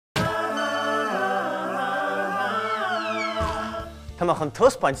Táach an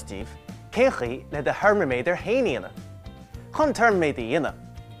tuspáintíomh céchaí le de Teirmiméadar héanaíana. Chun Teirmiméadar dhéanamh,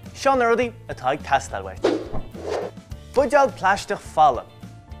 seán rudaí atá ag teastáilhaid. Buideal pláisteach falla.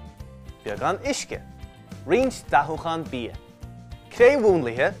 Beag an uisce, riint dathúchan bia. Cré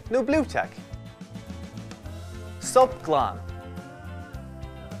bhúnlaithe nó blúteach. Sop glán.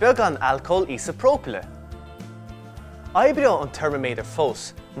 Beag an alcohol isopropyl. Aibreo an Teirmiméadar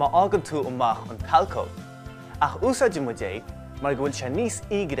fós má ágan tú amach an talcol. Ach úsáidir mu dé mar go bhfuil sé níos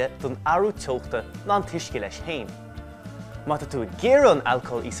ígire don arú teochta ná an tuisce leis féin. Má tá tú géar an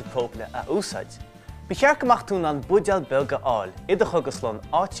alcohol isopropyl a úsáid, bí cheart goach tú an buideal beag áil idir chugus lán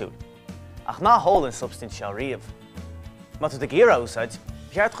áitiúil, ach ná hólann substance seo riamh. Má tú géar a úsáid,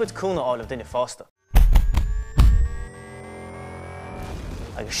 cheart chuid cúna áil duine fásta.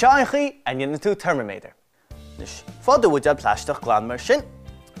 Agus seáinchaí a dhéanann tú Teirmiméadar. Nus fád buideal pláisteach glán mar sin,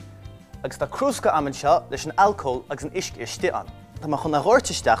 agus tá crúsca am an seo leis an alcohol agus an uisce istí an. Tá má chun na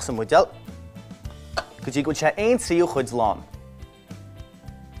ghortaisteach sa buideal, go dtí go sé aon tríú chuid lán.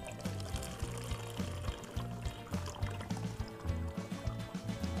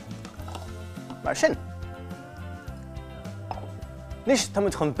 Mar sin. Nis tá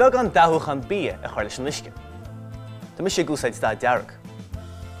muid chun beag an dathúchan bia a chuir leis an uisce. Tá mis sé gúsáid dá dearach.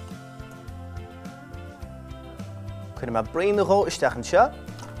 Cuireann má braon na ró isteach an seo.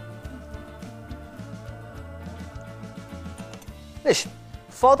 Nis,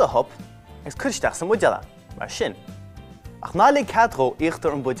 fád a hop agus cuisteach sa buideala, mar sin. Ach ná le cadró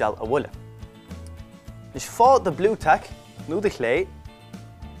íochtar an buideal a bhuaile. Nis fád de blúteach nó de chlé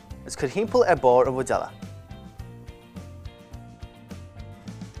is chur thimpeall ar bár an buideala.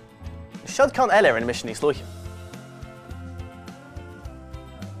 Siod ceann eile ar an mission níos luaithe.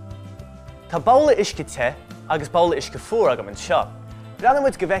 Tá bála uisce te agus bála uisce fuair agam an seo. Breanna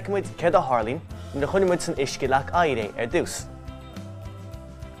muid go bhfeicemuid céad a Harlín na chuine muid san uisce leach éire ar dús.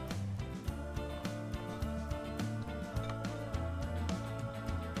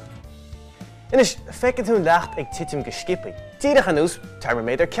 Inis feicinn tú leacht ag titim go scipaí. Díreach an ús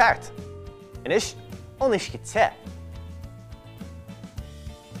Teirmiméadar ceart. Inis an uisce te.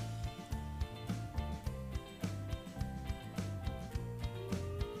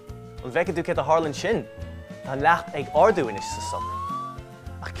 An bheicinn tú céad a Harlín sin, tá leacht ag ardú inis sa sop.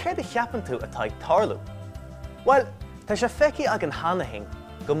 Ach céir a cheapan tú atá ag tarlú? Well, tá sé feici ag an hanahing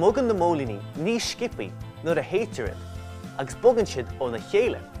go mbogann na mólíní níos scipaí nuair a héiterid, agus bogann siad ó na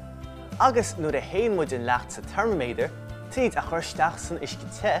chéile. Agus nuair a héan muid an leacht sa Teirmiméadar, tríd a chuirteach san uisce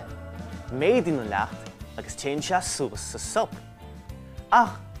te, méadaíonn an leacht agus téann sé suas sa sop.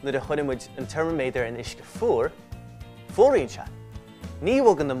 Ach nuair a chuine muid an Teirmiméadar an uisce fuair, fuaíonn sé. Ní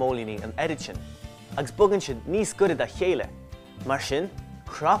bhogann na mólíní an erid sin, agus bogann siad níos gcuid a chéile, mar sin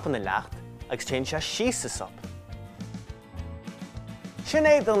crapan an leacht agus téann sé síos sa sop. Sin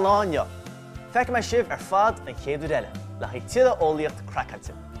é don láinne. Feiceann mé sibh ar fad an chéadú eile, le chuid tiad a ólaíocht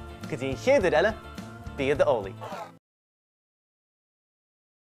cracainte. Go dtí chéadú eile, bíad a ólaí.